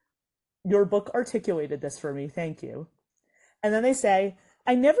 Your book articulated this for me. Thank you. And then they say,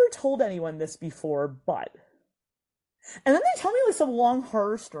 I never told anyone this before, but... And then they tell me like some long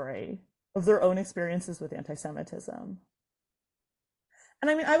horror story of their own experiences with anti-Semitism.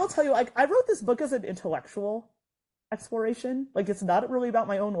 And I mean, I will tell you, like, I wrote this book as an intellectual exploration. Like, it's not really about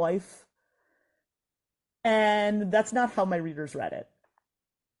my own life. And that's not how my readers read it.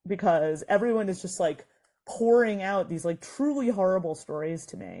 Because everyone is just like pouring out these like truly horrible stories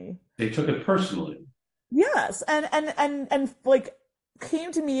to me. They took it personally. Yes. And like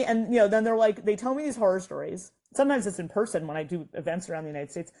came to me and, then they're like, they tell me these horror stories. Sometimes it's in person when I do events around the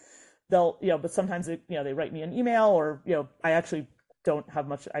United States. They'll, but sometimes, they write me an email or, I actually don't have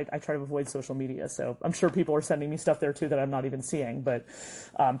much. I try to avoid social media. So I'm sure people are sending me stuff there too that I'm not even seeing, but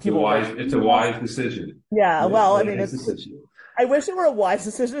people. It's a wise decision. Yeah. Well, I mean, I wish it were a wise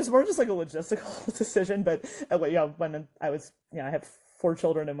decision. It's more just like a logistical decision, but when I was, I have 4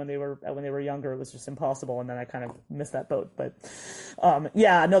 children, and when they were younger, it was just impossible. And then I kind of missed that boat, but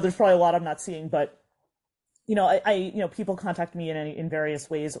there's probably a lot I'm not seeing, but people contact me in various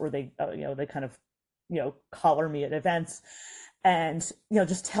ways, or they, they kind of, collar me at events. and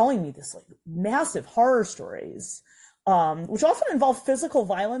just telling me this like massive horror stories, which often involve physical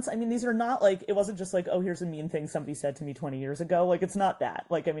violence. I mean, these are not like, it wasn't just like, oh, here's a mean thing somebody said to me 20 years ago. Like, it's not that.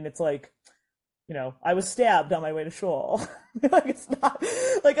 Like, I mean, it's like, I was stabbed on my way to shul. Like, it's not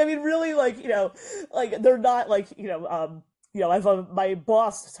like, I mean, really, like, like they're not like, my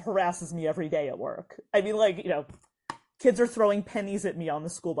boss harasses me every day at work. I mean, like, kids are throwing pennies at me on the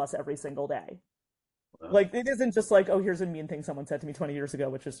school bus every single day. Wow. Like, it isn't just like, oh, here's a mean thing someone said to me 20 years ago,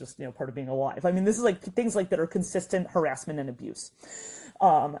 which is just, part of being alive. I mean, this is like things like that are consistent harassment and abuse.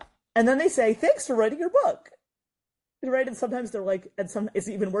 Um, and then they say, thanks for writing your book. Right? And sometimes they're like, and some, it's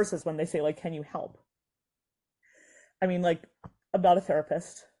even worse is when they say, like, can you help? I mean, like, I'm not a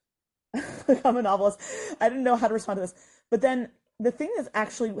therapist. Like, I'm a novelist. I didn't know how to respond to this. But then the thing that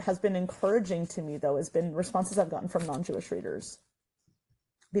actually has been encouraging to me, though, has been responses I've gotten from non-Jewish readers.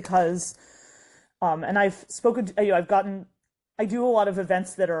 Because, and I've spoken, to, I do a lot of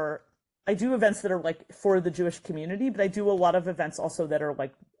events that are, I do events that are like for the Jewish community, but I do a lot of events also that are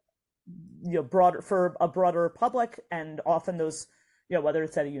like, broader, for a broader public, and often those, whether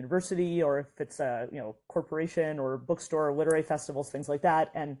it's at a university or if it's a, corporation or bookstore or literary festivals, things like that.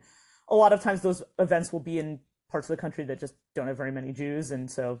 And a lot of times those events will be in parts of the country that just don't have very many Jews. And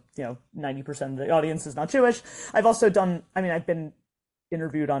so, 90% of the audience is not Jewish. I've also done, I mean, I've been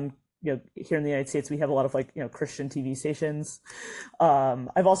interviewed on, here in the United States, we have a lot of like, Christian TV stations.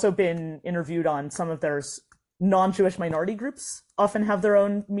 I've also been interviewed on some of there's non-Jewish minority groups often have their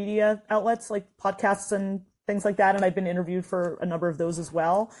own media outlets like podcasts and things like that. And I've been interviewed for a number of those as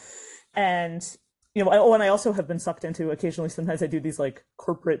well. And, and I also have been sucked into occasionally, sometimes I do these like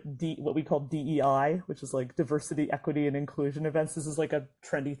corporate what we call DEI, which is like diversity, equity, and inclusion events. This is like a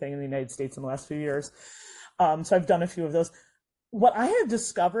trendy thing in the United States in the last few years. So I've done a few of those. What I have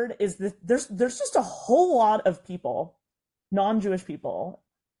discovered is that there's just a whole lot of people, non-Jewish people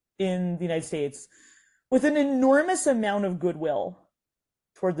in the United States with an enormous amount of goodwill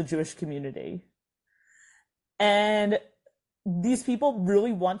toward the Jewish community. And these people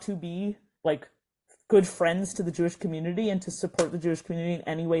really want to be like good friends to the Jewish community and to support the Jewish community in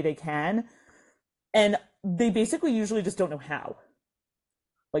any way they can. And they basically usually just don't know how.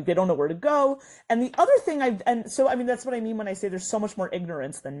 Like, they don't know where to go. And the other thing I mean, that's what I mean when I say there's so much more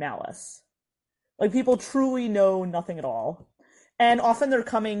ignorance than malice. Like, people truly know nothing at all. And often they're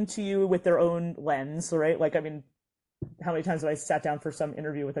coming to you with their own lens, right? Like, I mean, how many times have I sat down for some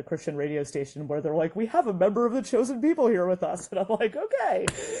interview with a Christian radio station where they're like, we have a member of the chosen people here with us. And I'm like, okay,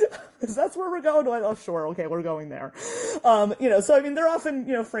 is that's where we're going? Like, oh, sure. Okay, we're going there. So I mean, they're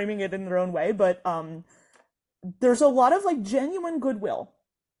often, framing it in their own way, but there's a lot of like genuine goodwill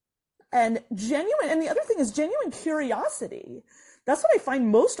and the other thing is genuine curiosity. That's what I find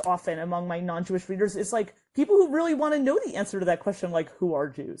most often among my non-Jewish readers is like people who really want to know the answer to that question, like, who are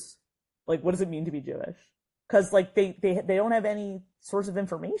Jews? Like, what does it mean to be Jewish? Because like they don't have any source of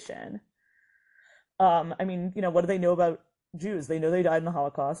information. I mean, what do they know about Jews? They know they died in the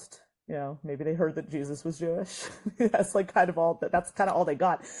Holocaust. Maybe they heard that Jesus was Jewish. That's like kind of all that's kind of all they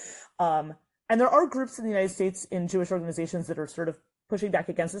got. And there are groups in the United States in Jewish organizations that are sort of pushing back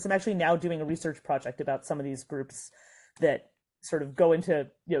against this. I'm actually now doing a research project about some of these groups that sort of go into,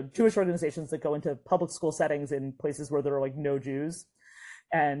 Jewish organizations that go into public school settings in places where there are like no Jews,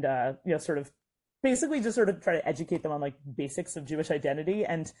 and sort of basically just sort of try to educate them on like basics of Jewish identity.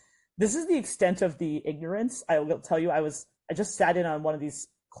 And this is the extent of the ignorance. I will tell you, I just sat in on one of these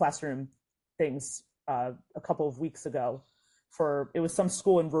classroom things a couple of weeks ago. It was some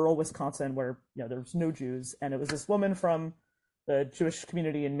school in rural Wisconsin where there was no Jews, and it was this woman from the Jewish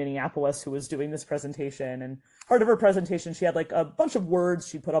community in Minneapolis who was doing this presentation. And part of her presentation, she had like a bunch of words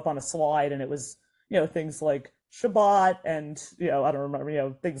she put up on a slide, and it was, things like Shabbat and, I don't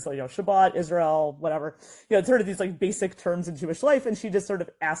remember, things like, Shabbat, Israel, whatever, sort of these like basic terms in Jewish life. And she just sort of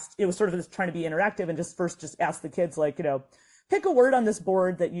asked, it was sort of just trying to be interactive and just asked the kids, like, pick a word on this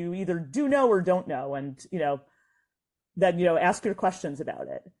board that you either do know or don't know. And, then, ask your questions about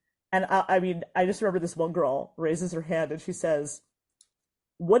it. And I mean, I just remember this one girl raises her hand and she says,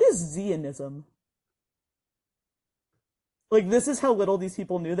 what is Zionism? Like, this is how little these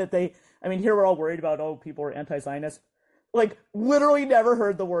people knew that I mean, here we're all worried about, oh, people are anti-Zionist. Like, literally never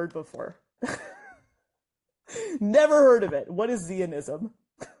heard the word before. Never heard of it. What is Zionism?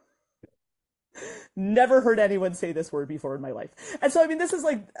 Never heard anyone say this word before in my life. And so, I mean, this is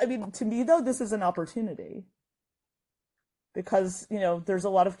like, I mean, to me, though, this is an opportunity. Because, there's a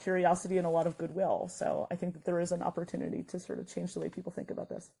lot of curiosity and a lot of goodwill. So I think that there is an opportunity to sort of change the way people think about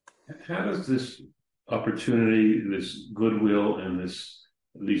this. How does this opportunity, this goodwill, and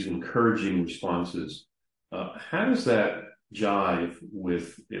these encouraging responses, how does that jive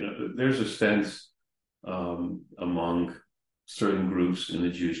with, there's a sense among certain groups in the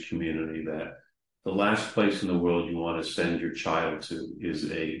Jewish community that the last place in the world you want to send your child to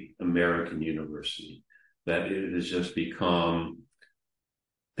is a American university. That it has just become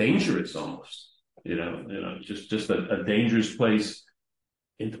dangerous almost, just a dangerous place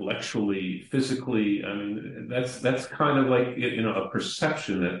intellectually, physically. I mean, that's kind of like, a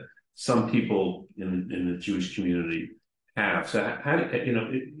perception that some people in the Jewish community have. So how do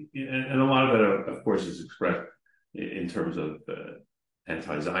and a lot of it, of course, is expressed in terms of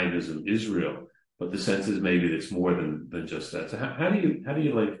anti-Zionism, Israel, but the sense is maybe it's more than just that. So how do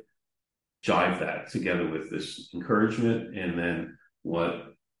you like jive that together with this encouragement and then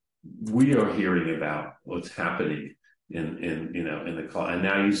what we are hearing about what's happening in the college. And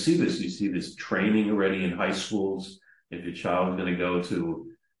now you see this training already in high schools. If your child is going to go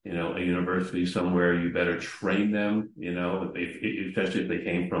to, a university somewhere, you better train them, especially if they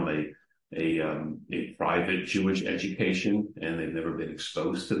came from a private Jewish education and they've never been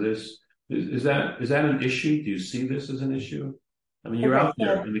exposed to this. Is that an issue? Do you see this as an issue? I mean, you're Okay, out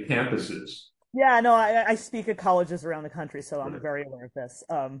there so in the campuses. yeah, no, I speak at colleges around the country, so I'm Right. very aware of this.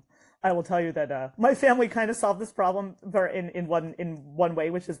 I will tell you that my family kind of solved this problem in one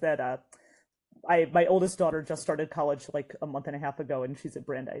way, which is that my oldest daughter just started college like a month and a half ago, and she's at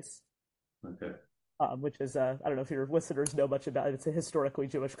Brandeis, Okay. which is I don't know if your listeners know much about it. It's a historically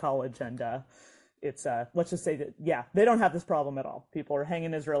Jewish college, and it's let's just say that yeah, they don't have this problem at all. People are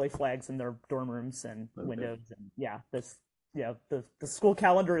hanging Israeli flags in their dorm rooms and Okay. windows, and yeah, this yeah the school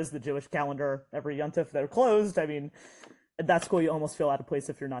calendar is the Jewish calendar. Every yontif they're closed. I mean, at that school you almost feel out of place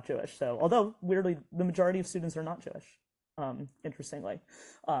if you're not Jewish. So although weirdly the majority of students are not Jewish, interestingly,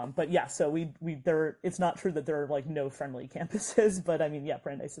 but yeah, so we there it's not true that there are like no friendly campuses, but I mean yeah,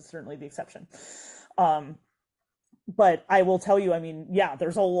 Brandeis is certainly the exception. Um, but I will tell you, I mean, yeah,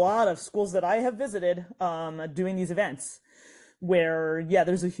 there's a lot of schools that I have visited doing these events where, yeah,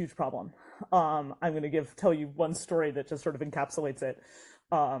 there's a huge problem. I'm going to tell you one story that just sort of encapsulates it.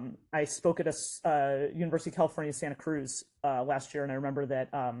 I spoke at a University of California, Santa Cruz last year, and I remember that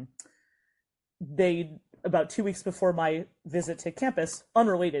they, about 2 weeks before my visit to campus,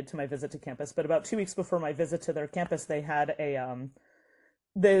 unrelated to my visit to campus, but about 2 weeks before my visit to their campus, they had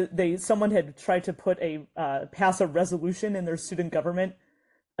someone had tried to pass a resolution in their student government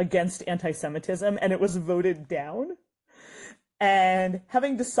against anti-Semitism, and it was voted down. And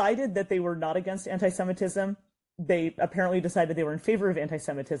having decided that they were not against anti-Semitism, they apparently decided they were in favor of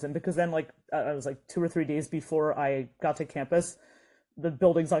anti-Semitism because then, like, I was like 2 or 3 days before I got to campus, the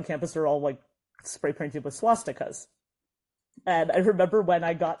buildings on campus are all like spray painted with swastikas. And I remember when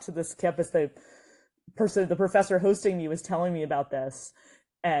I got to this campus, the professor hosting me was telling me about this,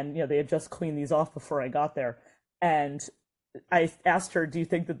 and they had just cleaned these off before I got there, and I asked her, "Do you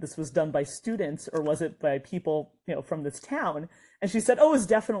think that this was done by students or was it by people, from this town?" And she said, "Oh, it was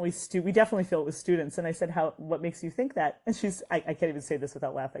definitely we definitely feel it was students." And I said, "How? What makes you think that?" And I can't even say this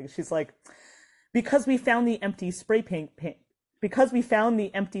without laughing. She's like, "Because we found the empty because we found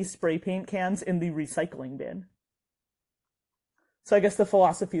the empty spray paint cans in the recycling bin." So I guess the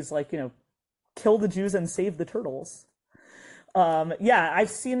philosophy is like, kill the Jews and save the turtles. Yeah, I've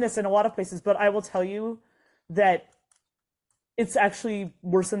seen this in a lot of places, but I will tell you that it's actually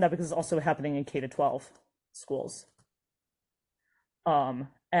worse than that because it's also happening in K to 12 schools.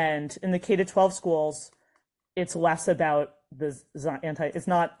 And in the K to 12 schools, it's less about it's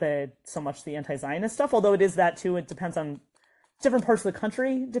not so much the anti-Zionist stuff, although it is that too. It depends on different parts of the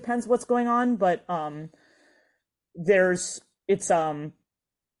country, depends what's going on, but it's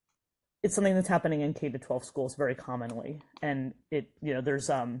something that's happening in K to 12 schools very commonly. And there's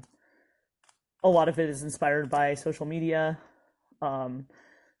a lot of it is inspired by social media. I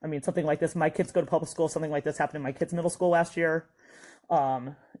mean, something like this, my kids go to public school, something like this happened in my kids' middle school last year.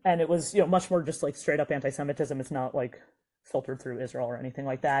 And it was, much more just like straight up anti-Semitism. It's not like filtered through Israel or anything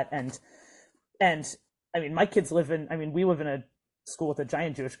like that. And I mean, we live in a school with a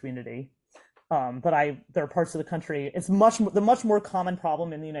giant Jewish community. But there are parts of the country, the much more common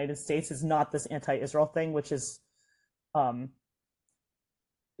problem in the United States is not this anti-Israel thing, which is,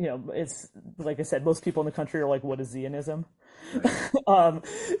 it's like I said, most people in the country are like, what is Zionism?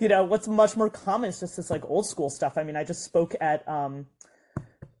 Right. What's much more common is just this like old school stuff. I mean, I just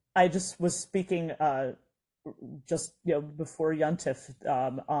was speaking just before Yontif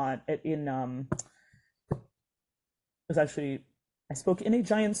I spoke in a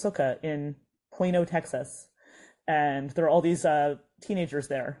giant sukkah in Plano, Texas, and there are all these teenagers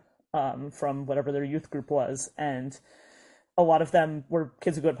there from whatever their youth group was, and a lot of them were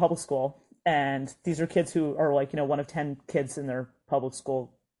kids who go to public school, And these are kids who are like, one of 10 kids in their public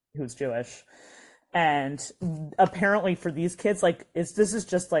school who's Jewish. And apparently for these kids, like, this is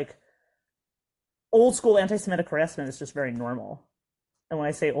just like old school anti-Semitic harassment is just very normal. And when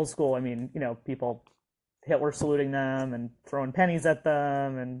I say old school, I mean, people, Hitler saluting them and throwing pennies at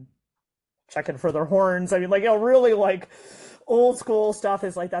them and checking for their horns. I mean, like, really like old school stuff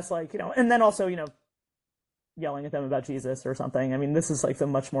is like, that's like, and then also, yelling at them about Jesus or something. I mean, this is like the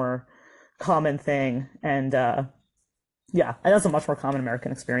much more common thing. And yeah, and that's a much more common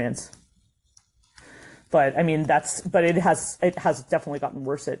American experience. But I mean, but it has definitely gotten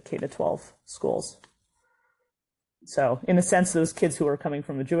worse at K to 12 schools. So in a sense, those kids who are coming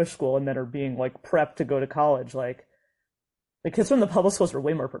from the Jewish school and that are being like prepped to go to college, like the kids from the public schools are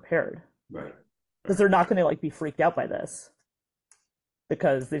way more prepared Right. because they're not going to like be freaked out by this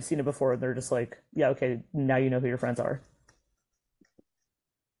because they've seen it before and they're just like, yeah, okay, now you know who your friends are.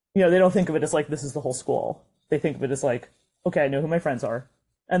 They don't think of it as like this is the whole school. They think of it as like, okay, I know who my friends are,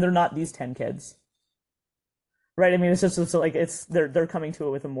 and they're not these 10 kids, right? I mean, it's like they're coming to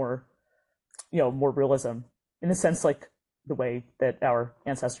it with a more, more realism in a sense, like the way that our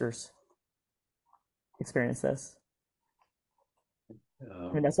ancestors experienced this.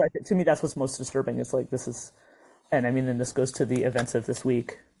 I mean, that's why to me that's what's most disturbing. Is like this is, and I mean, and this goes to the events of this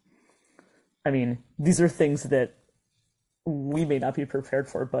week. I mean, these are things that we may not be prepared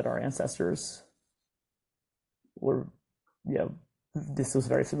for, but our ancestors were, this was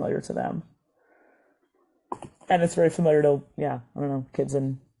very familiar to them. And it's very familiar to, I don't know, kids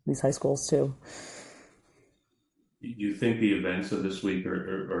in these high schools too. You think the events of this week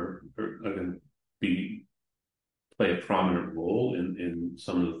are going to play a prominent role in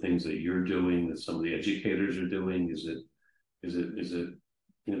some of the things that you're doing, that some of the educators are doing? Is it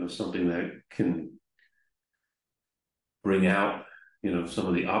something that can bring out some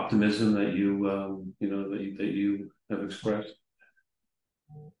of the optimism that that you have expressed?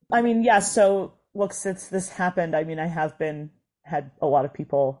 I mean, yeah. So look, since this happened, I mean, I have had a lot of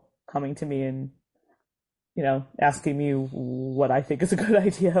people coming to me and asking me what I think is a good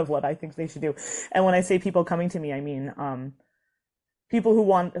idea of what I think they should do. And when I say people coming to me, I mean people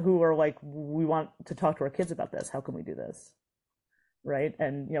who are like, we want to talk to our kids about this. How can we do this? Right?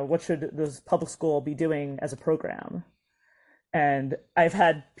 And what should this public school be doing as a program? And I've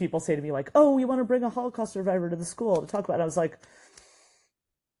had people say to me like, "Oh, we want to bring a Holocaust survivor to the school to talk about it." I was like,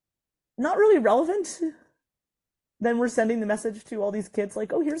 not really relevant. Then we're sending the message to all these kids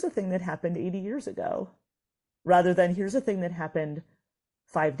like, "Oh, here's a thing that happened 80 years ago." Rather than here's a thing that happened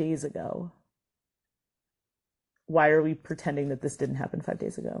 5 days ago. Why are we pretending that this didn't happen 5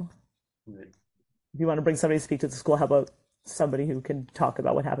 days ago? Right. If you want to bring somebody to speak to the school, how about somebody who can talk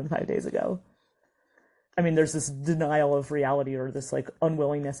about what happened 5 days ago? I mean, there's this denial of reality or this like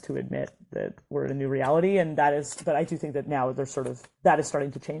unwillingness to admit that we're in a new reality. And but I do think that now that is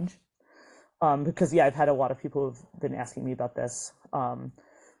starting to change. Because I've had a lot of people who've been asking me about this.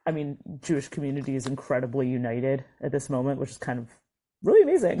 I mean, Jewish community is incredibly united at this moment, which is kind of really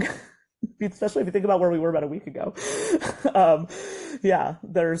amazing, especially if you think about where we were about a week ago. The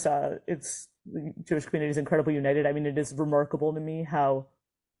Jewish community is incredibly united. I mean, it is remarkable to me how,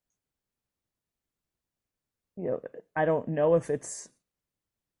 I don't know if it's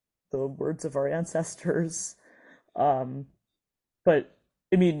the words of our ancestors, but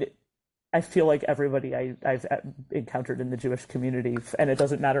I mean, I feel like everybody I've encountered in the Jewish community, and it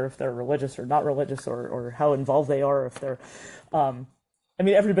doesn't matter if they're religious or not religious or how involved they are, if they're, I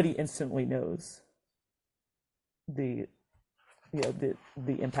mean, everybody instantly knows the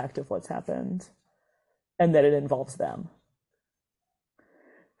impact of what's happened and that it involves them.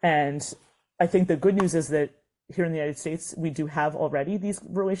 And I think the good news is that here in the United States, we do have already these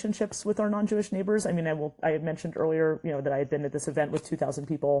relationships with our non-Jewish neighbors. I mean, I had mentioned earlier, that I had been at this event with 2,000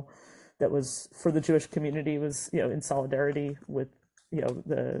 people that was for the Jewish community, was, in solidarity with,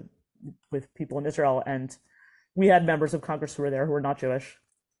 with people in Israel. And we had members of Congress who were there who were not Jewish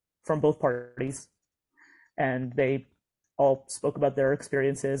from both parties. And they all spoke about their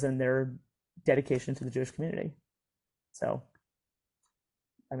experiences and their dedication to the Jewish community. So,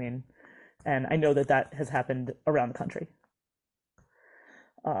 I mean, and I know that has happened around the country.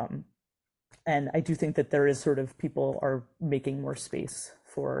 And I do think that there is people are making more space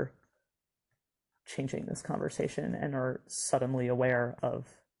for changing this conversation and are suddenly aware of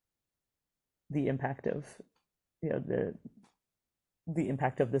the impact of, the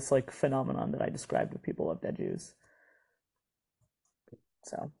impact of this like phenomenon that I described of people of dead Jews.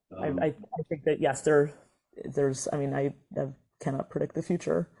 So I think that yes, there's I mean I cannot predict the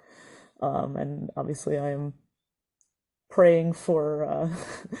future. And obviously I am praying for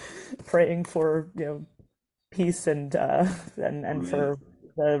praying for peace and Amen. for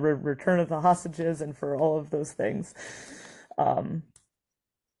the return of the hostages and for all of those things. Um,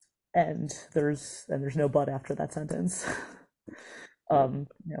 and there's no but after that sentence. Yeah.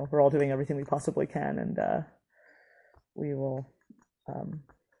 We're all doing everything we possibly can, and we will. Um,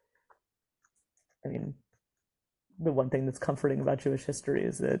 I mean, the one thing that's comforting about Jewish history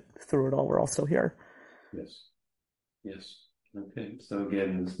is that through it all, we're all still here. Yes. Yes. Okay. So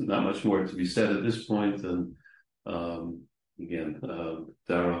again, there's not much more to be said at this point. And um, again,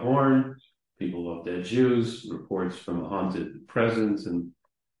 Dara Horn, People Love Dead Jews, reports from a haunted present, and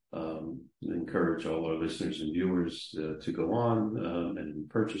encourage all our listeners and viewers to go on and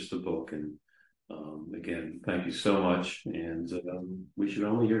purchase the book. And again, thank you so much. And we should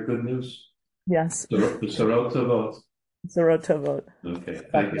only hear good news. Yes. So, Sorot Tovot. Zero to vote. Okay.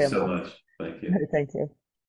 Thank you so much. Thank you. Thank you.